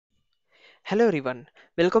Hello everyone,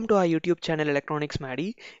 welcome to our YouTube channel Electronics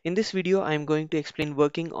Maddy. In this video, I am going to explain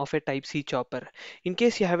working of a Type C chopper. In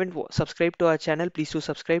case you haven't subscribed to our channel, please do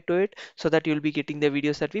subscribe to it so that you'll be getting the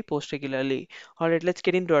videos that we post regularly. Alright, let's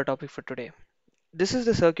get into our topic for today. This is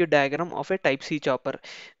the circuit diagram of a Type C chopper.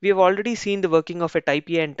 We have already seen the working of a Type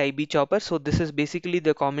A and Type B chopper, so this is basically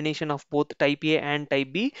the combination of both Type A and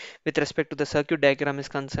Type B with respect to the circuit diagram is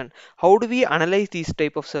concerned. How do we analyze these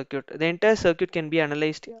type of circuit? The entire circuit can be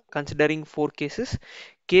analyzed considering four cases.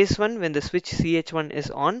 Case 1, when the switch CH1 is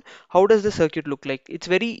on, how does the circuit look like? It's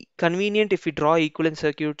very convenient if we draw equivalent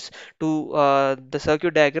circuits to the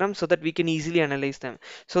circuit diagram so that we can easily analyze them.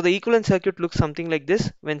 So the equivalent circuit looks something like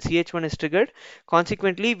this when CH1 is triggered.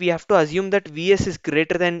 Consequently, we have to assume that Vs is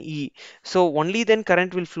greater than E. So only then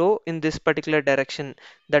current will flow in this particular direction.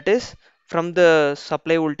 That is from the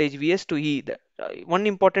supply voltage Vs to E. One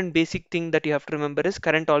important basic thing that you have to remember is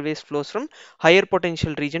current always flows from higher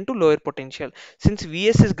potential region to lower potential. Since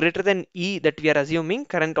Vs is greater than E that we are assuming,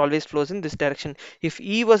 current always flows in this direction. If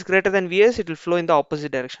E was greater than Vs, it will flow in the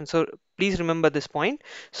opposite direction. So please remember this point.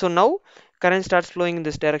 So now current starts flowing in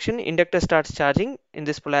this direction, inductor starts charging in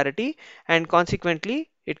this polarity, and consequently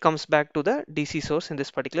it comes back to the DC source in this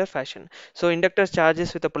particular fashion. So inductor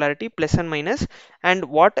charges with a polarity plus and minus. And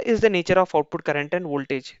what is the nature of output current and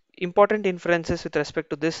voltage? Important inferences with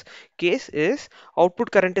respect to this case is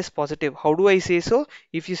output current is positive. How do I say so?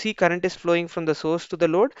 If you see current is flowing from the source to the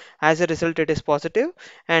load, as a result it is positive,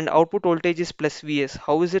 and output voltage is plus Vs.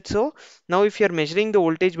 How is it so? Now if you are measuring the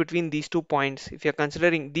voltage between these 2 points, if you are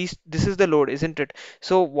considering this is the load, isn't it?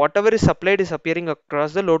 So whatever is supplied is appearing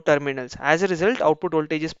across the load terminals. As a result, output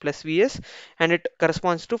voltage is plus Vs, and it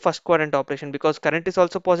corresponds to first quadrant operation because current is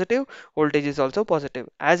also positive, voltage is also positive.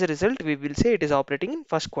 As a result, we will say it is operating in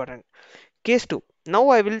first quadrant. Case 2. Now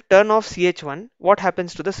I will turn off CH1. What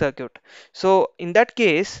happens to the circuit? So in that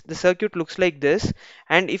case, the circuit looks like this.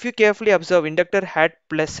 And if you carefully observe, inductor had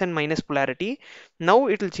plus and minus polarity. Now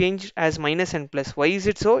it will change as minus and plus. Why is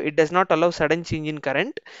it so? It does not allow sudden change in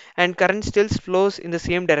current, and current still flows in the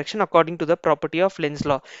same direction according to the property of Lenz's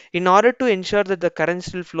law. In order to ensure that the current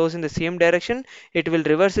still flows in the same direction, it will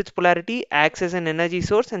reverse its polarity, acts as an energy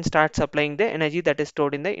source, and start supplying the energy that is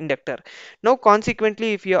stored in the inductor. Now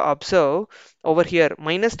consequently, if you observe over here,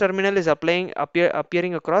 minus terminal is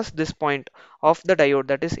appearing across this point of the diode,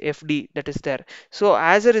 that is FD, that is there. So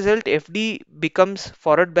as a result, FD becomes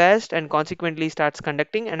forward biased and consequently starts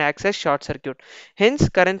conducting and acts as short circuit. Hence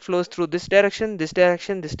current flows through this direction, this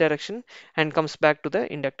direction, this direction, and comes back to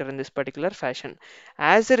the inductor in this particular fashion.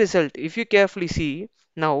 As a result, if you carefully see,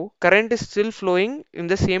 now current is still flowing in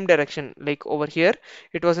the same direction. Like over here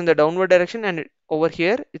it was in the downward direction, and over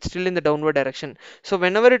here it's still in the downward direction. So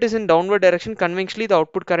whenever it is in downward direction, conventionally the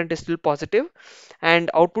output current is still positive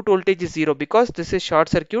and output voltage is zero because this is short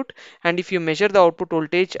circuit. And if you measure the output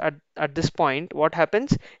voltage at this point, what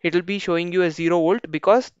happens? It will be showing you a 0 volt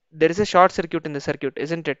because there is a short circuit in the circuit,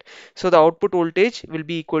 isn't it? So the output voltage will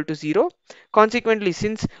be equal to 0. Consequently,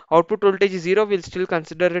 since output voltage is 0, we'll still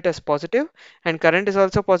consider it as positive, and current is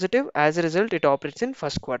also positive. As a result, it operates in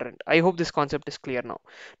first quadrant. I hope this concept is clear now.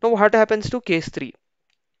 Now what happens to case 3?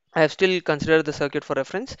 I have still considered the circuit for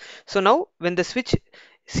reference. So now when the switch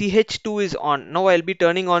CH2 is on, now I'll be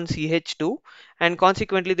turning on CH2, and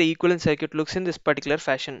consequently the equivalent circuit looks in this particular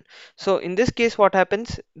fashion. So in this case, what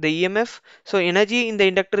happens? The EMF, so energy in the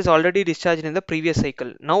inductor is already discharged in the previous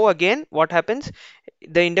cycle. Now again, what happens?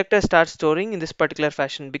 The inductor starts storing in this particular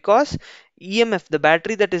fashion because EMF, the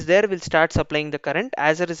battery that is there, will start supplying the current.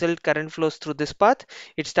 As a result, current flows through this path.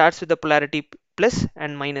 It starts with the polarity plus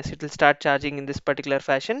and minus. It will start charging in this particular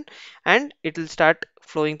fashion, and it will start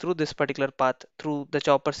flowing through this particular path through the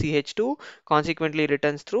chopper CH2, consequently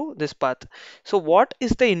returns through this path. So what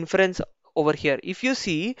is the inference over here? If you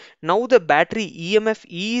see, now the battery EMF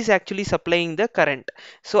E is actually supplying the current.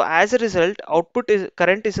 So as a result, output is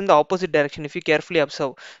current is in the opposite direction if you carefully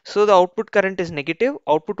observe. So the output current is negative,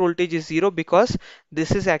 output voltage is zero because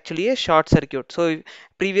this is actually a short circuit. So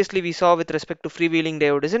previously we saw with respect to freewheeling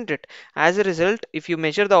diode, isn't it? As a result, if you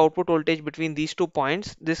measure the output voltage between these 2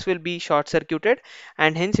 points, this will be short circuited,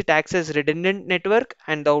 and hence it acts as redundant network,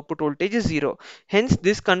 and the output voltage is zero. Hence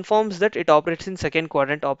this confirms that it operates in second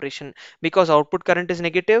quadrant operation because output current is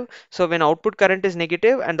negative. So when output current is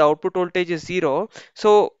negative and the output voltage is zero,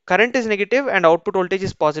 so current is negative and output voltage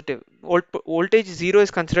is positive. Voltage zero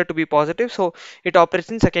is considered to be positive, so it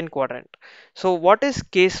operates in second quadrant. So what is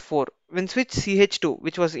case 4? When switch CH2,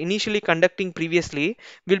 which was initially conducting previously,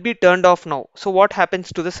 will be turned off now. So what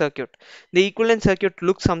happens to the circuit? The equivalent circuit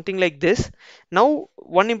looks something like this. Now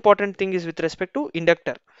one important thing is with respect to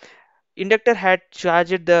inductor. inductor had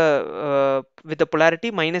charged the with the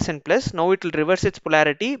polarity minus and plus. Now it will reverse its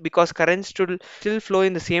polarity because currents should still flow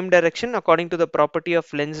in the same direction according to the property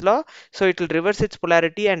of Lenz's law. So it will reverse its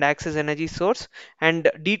polarity and acts as energy source, and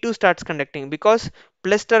D2 starts conducting because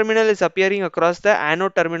plus terminal is appearing across the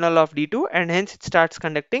anode terminal of D2, and hence it starts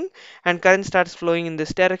conducting, and current starts flowing in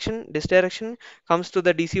this direction. This direction comes to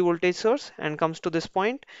the DC voltage source and comes to this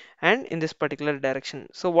point and in this particular direction.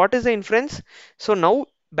 So what is the inference? So now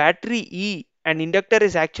battery E and inductor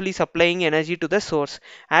is actually supplying energy to the source.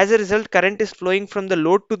 As a result, current is flowing from the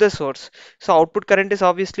load to the source. So output current is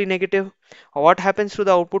obviously negative. What happens to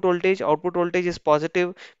the output voltage? Output voltage is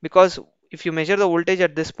positive because if you measure the voltage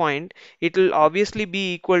at this point, it will obviously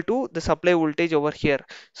be equal to the supply voltage over here.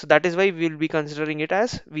 So that is why we will be considering it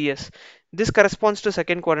as Vs. This corresponds to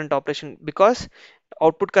second quadrant operation because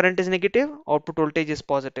output current is negative, output voltage is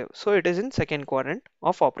positive. So it is in second quadrant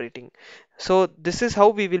of operating. So this is how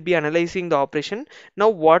we will be analyzing the operation. Now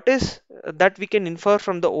what is that we can infer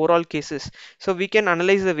from the overall cases? So we can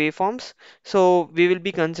analyze the waveforms. So we will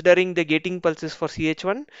be considering the gating pulses for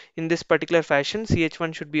CH1 in this particular fashion.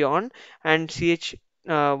 CH1 should be on and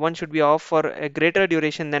one should be off for a greater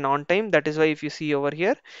duration than on time. That is why if you see over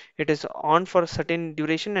here, it is on for a certain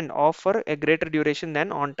duration and off for a greater duration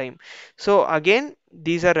than on time. So again,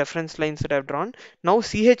 these are reference lines that I've drawn. Now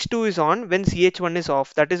CH2 is on when CH1 is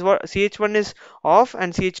off. That is what CH1 is off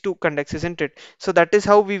and CH2 conducts, isn't it? So that is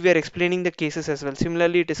how we were explaining the cases as well.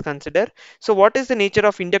 Similarly, it is considered. So what is the nature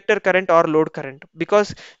of inductor current or load current?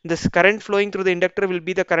 Because this current flowing through the inductor will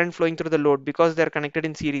be the current flowing through the load because they are connected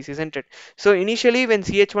in series, isn't it? So initially when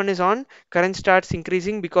CH1 is on, current starts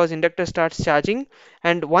increasing because inductor starts charging,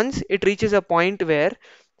 and once it reaches a point where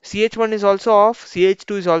CH1 is also off,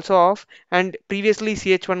 CH2 is also off, and previously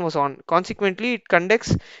CH1 was on. Consequently, it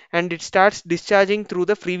conducts and it starts discharging through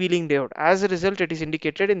the freewheeling diode. As a result, it is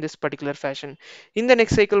indicated in this particular fashion. In the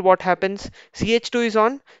next cycle, what happens? CH2 is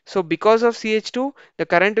on. So because of CH2, the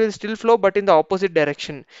current will still flow but in the opposite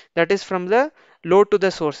direction. That is from the load to the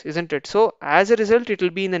source, isn't it? So as a result, it will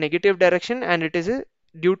be in the negative direction, and it is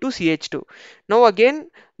due to CH2. Now again,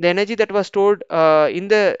 the energy that was stored in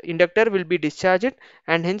the inductor will be discharged,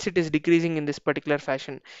 and hence it is decreasing in this particular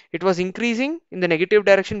fashion. It was increasing in the negative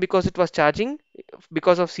direction because it was charging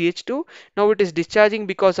because of CH2. Now it is discharging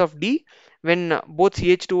because of D when both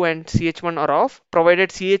CH2 and CH1 are off, provided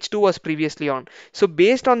CH2 was previously on. So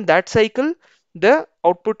based on that cycle, the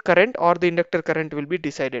output current or the inductor current will be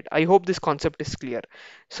decided. I hope this concept is clear.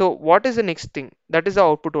 So what is the next thing? That is the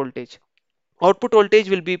output voltage. Output voltage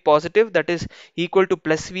will be positive, that is equal to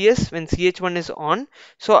plus Vs when CH1 is on.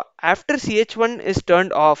 So after CH1 is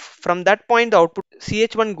turned off, from that point the output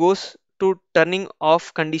CH1 goes to turning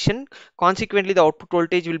off condition. Consequently, the output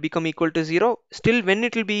voltage will become equal to 0. Still, when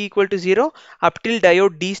it will be equal to 0? Up till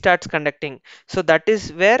diode D starts conducting. So that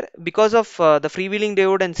is where, because of the freewheeling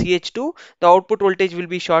diode and CH2, the output voltage will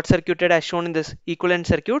be short circuited as shown in this equivalent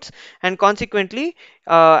circuits, and consequently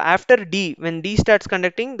after D, when D starts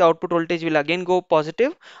conducting, the output voltage will again go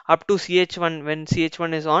positive up to CH1. When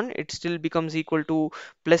CH1 is on, it still becomes equal to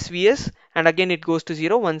plus Vs, and again it goes to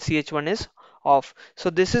 0 once CH1 is off.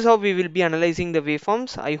 So this is how we will be analyzing the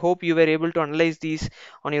waveforms. I hope you were able to analyze these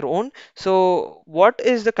on your own. So what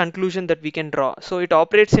is the conclusion that we can draw? So it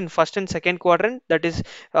operates in first and second quadrant. That is,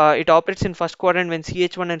 it operates in first quadrant when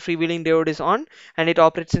CH1 and freewheeling diode is on, and it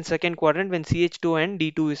operates in second quadrant when CH2 and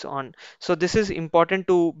D2 is on. So this is important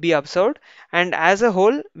to be observed, and as a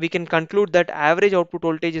whole we can conclude that average output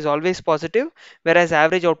voltage is always positive, whereas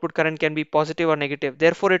average output current can be positive or negative.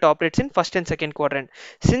 Therefore it operates in first and second quadrant.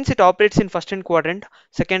 Since it operates in first and quadrant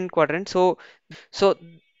second quadrant, so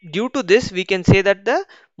due to this we can say that the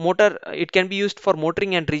motor, it can be used for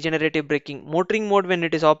motoring and regenerative braking. Motoring mode when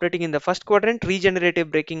it is operating in the first quadrant, regenerative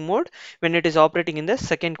braking mode when it is operating in the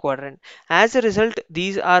second quadrant. As a result,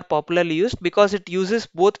 these are popularly used because it uses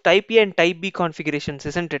both type A and type B configurations,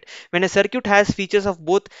 isn't it? When a circuit has features of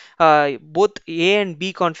both A and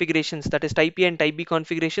B configurations, that is type A and type B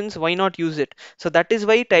configurations, why not use it? So that is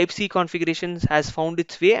why type C configurations has found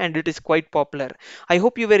its way, and it is quite popular. I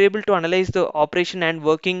hope you were able to analyze the operation and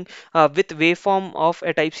working with waveform of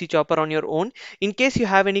a type C chopper on your own. In case you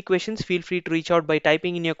have any questions, feel free to reach out by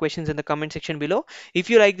typing in your questions in the comment section below. If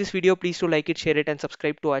you like this video, please do like it, share it, and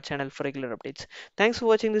subscribe to our channel for regular updates. Thanks for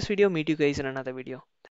watching this video. Meet you guys in another video.